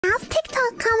Meow's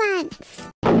TikTok comments.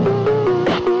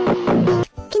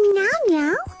 Can Meow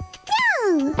meow?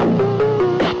 Meow!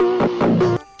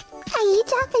 Are you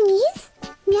Japanese?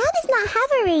 Meow does not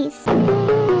have a race.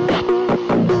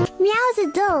 Meow is a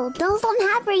doll. Dolls don't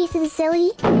have races,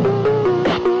 silly.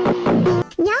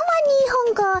 Meow wa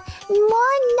Nihongo mo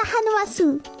nahanawasu.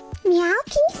 Meow,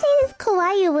 can you say this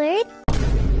kawaii word?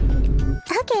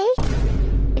 Okay.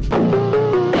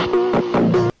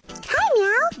 Hi,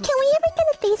 Meow. Can we ever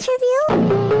get a face review?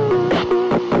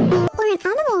 Or an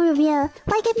animal review?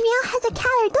 Like if Meow has a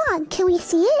cat or dog, can we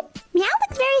see it? Meow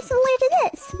looks very similar to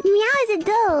this. Meow is a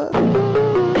doll.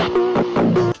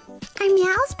 Are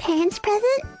Meow's parents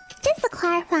present? Just to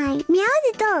clarify, Meow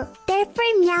is a doll.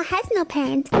 Therefore, Meow has no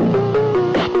parents.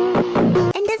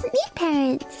 And doesn't need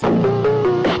parents.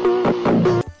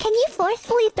 Can you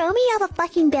forcefully throw me off a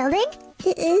fucking building?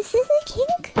 Is this a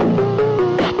kink?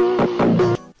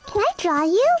 Can I draw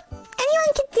you?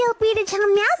 Anyone can feel free to tell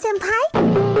Meow-senpai.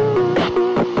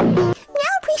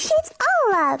 Meow appreciates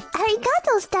all love.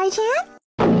 Arigato,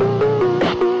 Star-chan.